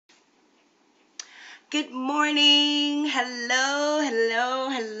Good morning. Hello, hello,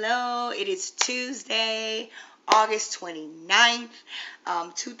 hello. It is Tuesday, August 29th,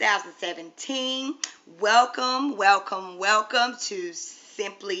 2017. Welcome, welcome, welcome to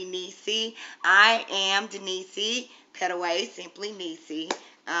Simply Nisi. I am Denise Petaway, Simply Nisi.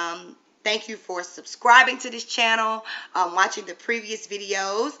 Thank you for subscribing to this channel, watching the previous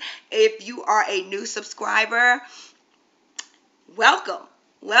videos. If you are a new subscriber, welcome.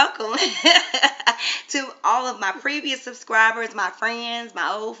 Welcome to all of my previous subscribers, my friends,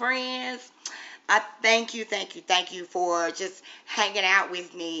 my old friends. I thank you for just hanging out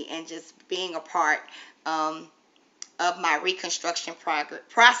with me and just being a part of my reconstruction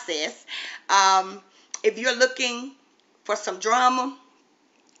process. If you're looking for some drama,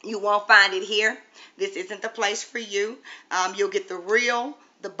 you won't find it here. This isn't the place for you. You'll get the real,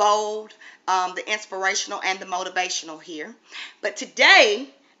 the bold, the inspirational, and the motivational here. But today,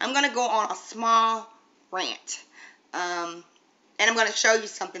 I'm going to go on a small rant. And I'm going to show you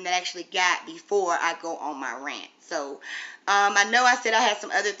something that I actually got before I go on my rant. So, I know I said I had some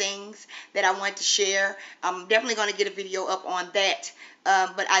other things that I wanted to share. I'm definitely going to get a video up on that.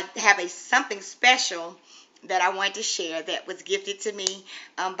 But I have something special that I wanted to share that was gifted to me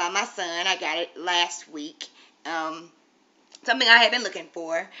by my son. I got it last week. Something I had been looking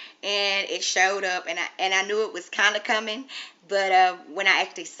for, and it showed up, and I knew it was kind of coming, but when I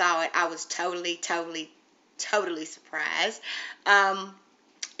actually saw it, I was totally surprised.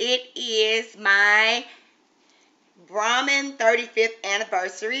 It is my Brahmin 35th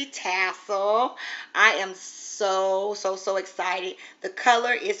anniversary tassel. I am so excited. The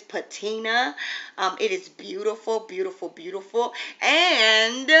color is patina. It is beautiful,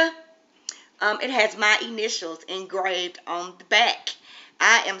 and it has my initials engraved on the back.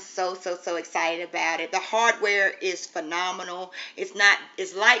 I am so excited about it. The hardware is phenomenal. It's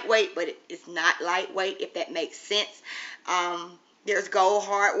lightweight, but it's not lightweight, if that makes sense. There's gold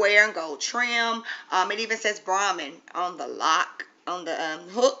hardware and gold trim. It even says Brahmin on the lock, on the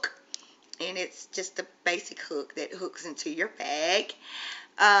hook. And it's just a basic hook that hooks into your bag.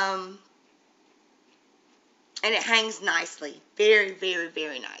 And it hangs nicely. Very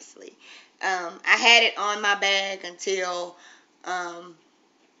nicely. I had it on my bag until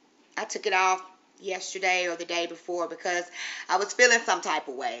I took it off yesterday or the day before because I was feeling some type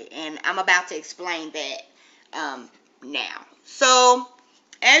of way. And I'm about to explain that now. So,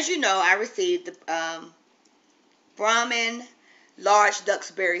 as you know, I received the Brahmin large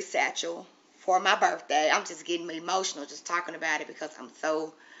Duxbury satchel for my birthday. I'm just getting emotional just talking about it because I'm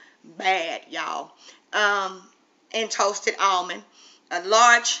so bad, y'all. And toasted almond. A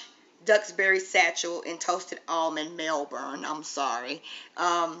large Duxbury satchel in toasted almond, Melbourne. I'm sorry.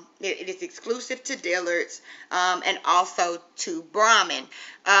 It is exclusive to Dillard's and also to Brahmin.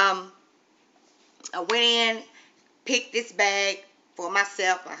 I went in, picked this bag for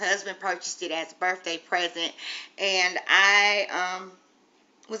myself. My husband purchased it as a birthday present, and I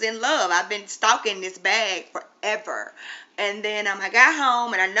was in love. I've been stalking this bag forever. And then I got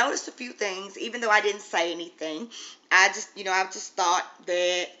home and I noticed a few things, even though I didn't say anything. I just thought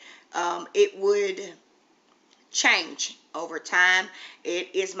that it would change over time.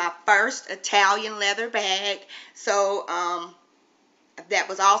 It is my first Italian leather bag, so that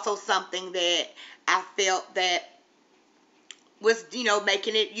was also something that I felt that was,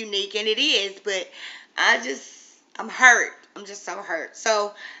 making it unique, and it is, but I'm hurt. I'm just so hurt.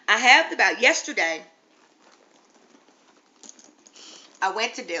 So I have yesterday, I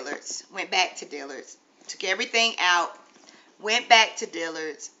went back to Dillard's, took everything out, went back to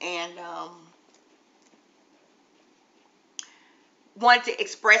Dillard's, and wanted to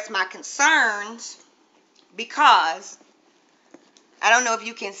express my concerns because I don't know if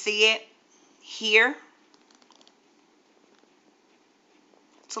you can see it here.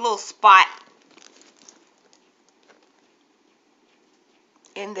 It's a little spot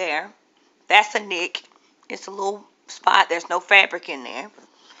in there. That's a nick. It's a little spot. There's no fabric in there.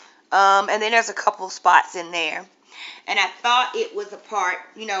 And then there's a couple of spots in there. And I thought it was a part,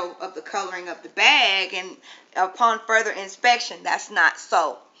 of the coloring of the bag. And upon further inspection, that's not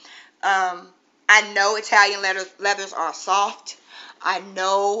so. I know Italian leathers are soft. I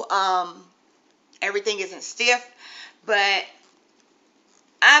know everything isn't stiff. But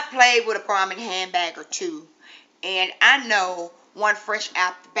I played with a Brahmin handbag or two. And I know one fresh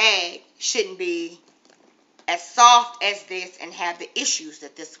out the bag shouldn't be as soft as this and have the issues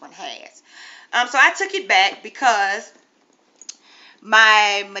that this one has. So I took it back because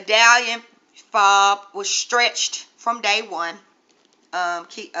my medallion fob was stretched from day one.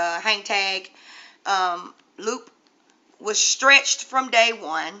 Hang tag loop was stretched from day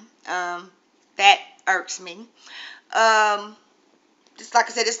one. that irks me. Just like I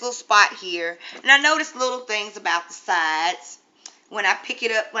said, this little spot here. And I noticed little things about the sides. When I pick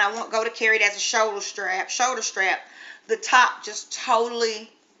it up, when I won't go to carry it as a shoulder strap, the top just totally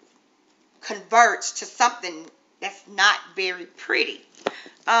converts to something that's not very pretty.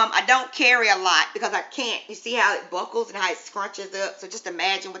 I don't carry a lot because I can't. You see how it buckles and how it scrunches up? So just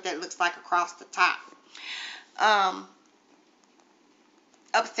imagine what that looks like across the top.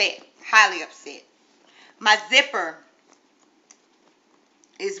 Upset. Highly upset. My zipper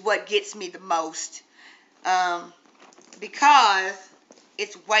is what gets me the most. Because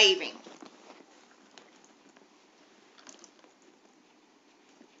it's waving.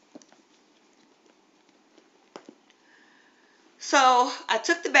 So I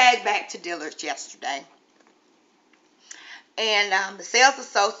took the bag back to Dillard's yesterday. And the sales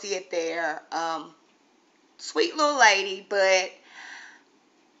associate there, sweet little lady, but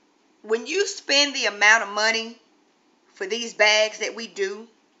when you spend the amount of money for these bags that we do,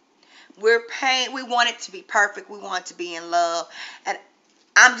 we want it to be perfect. We want it to be in love. And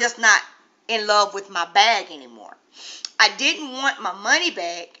I'm just not in love with my bag anymore. I didn't want my money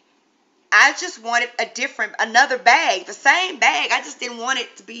back. I just wanted another bag, the same bag. I just didn't want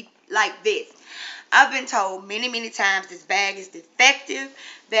it to be like this. I've been told many, many times this bag is defective.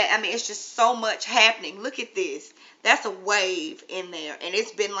 It's just so much happening. Look at this. That's a wave in there. And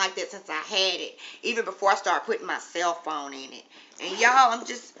it's been like that since I had it. Even before I started putting my cell phone in it. And y'all, and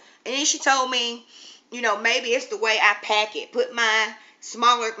then she told me, maybe it's the way I pack it. Put my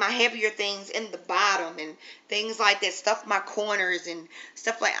heavier things in the bottom and things like that. Stuff my corners and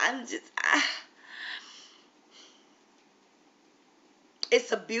stuff like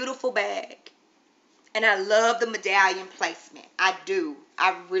it's a beautiful bag. And I love the medallion placement. I do.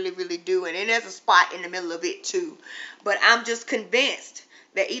 I really, really do. And there's a spot in the middle of it too. But I'm just convinced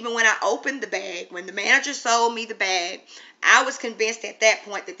that even when I opened the bag, when the manager sold me the bag, I was convinced at that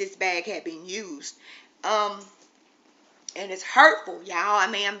point that this bag had been used. And it's hurtful, y'all.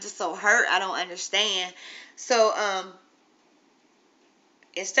 I'm just so hurt. I don't understand. So,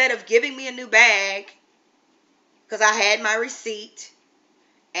 instead of giving me a new bag, because I had my receipt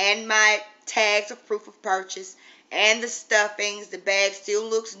and my tags of proof of purchase and the stuffings, the bag still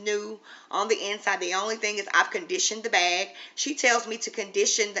looks new on the inside. The only thing is I've conditioned the bag. She tells me to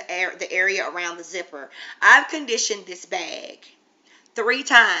condition the area around the zipper. I've conditioned this bag 3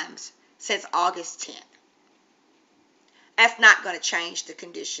 times since August 10th. That's not going to change the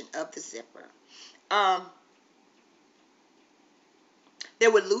condition of the zipper.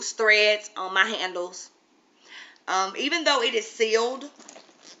 There were loose threads on my handles. Even though it is sealed,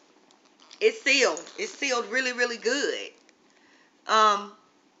 it's sealed. It's sealed really, really good. On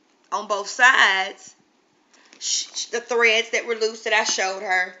both sides, the threads that were loose that I showed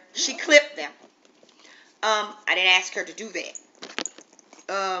her, she clipped them. I didn't ask her to do that.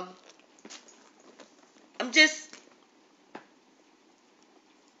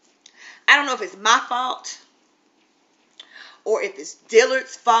 I don't know if it's my fault, or if it's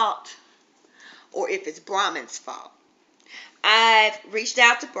Dillard's fault, or if it's Brahmin's fault. I've reached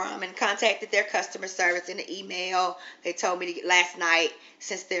out to Brahmin, contacted their customer service in the email. They told me to get last night,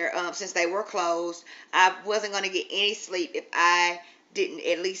 since they were closed, I wasn't going to get any sleep if I didn't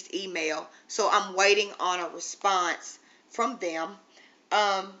at least email. So I'm waiting on a response from them.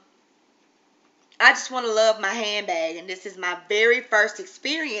 I just want to love my handbag, and this is my very first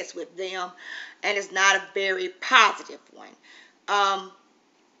experience with them, and it's not a very positive one.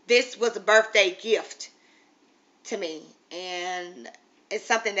 This was a birthday gift to me, and it's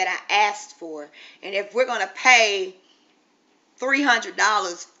something that I asked for. And if we're going to pay $300,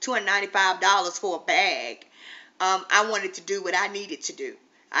 $295 for a bag, I wanted to do what I needed to do.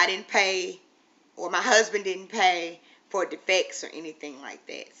 I didn't pay, or my husband didn't pay for defects or anything like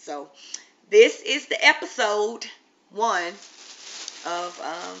that. So this is the episode 1 of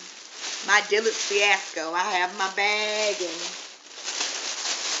my Dillard's fiasco. I have my bag and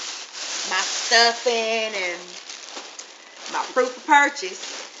my stuffing and my proof of purchase.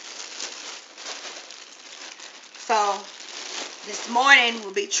 So this morning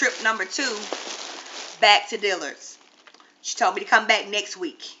will be trip number 2 back to Dillard's. She told me to come back next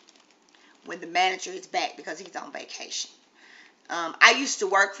week when the manager is back because he's on vacation. I used to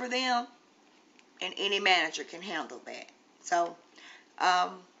work for them, and any manager can handle that. So,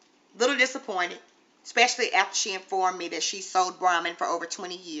 little disappointed, especially after she informed me that she sold Brahmin for over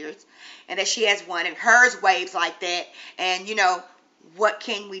 20 years and that she has one and hers waves like that. And, what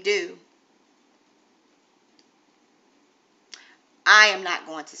can we do? I am not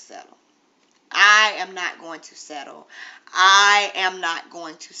going to settle. I am not going to settle. I am not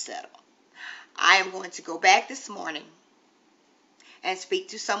going to settle. I am going to go back this morning and speak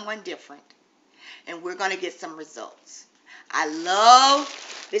to someone different. And we're going to get some results. I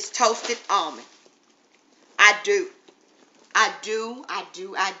love this toasted almond. I do. I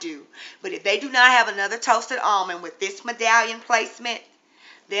do. But if they do not have another toasted almond with this medallion placement,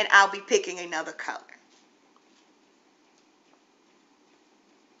 then I'll be picking another color.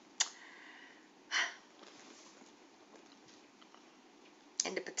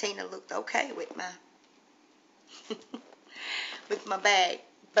 And the patina looked okay with my with my bag.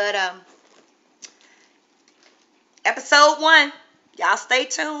 But episode 1, y'all stay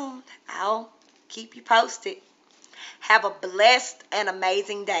tuned. I'll keep you posted. Have a blessed and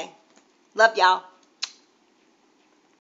amazing day. Love y'all.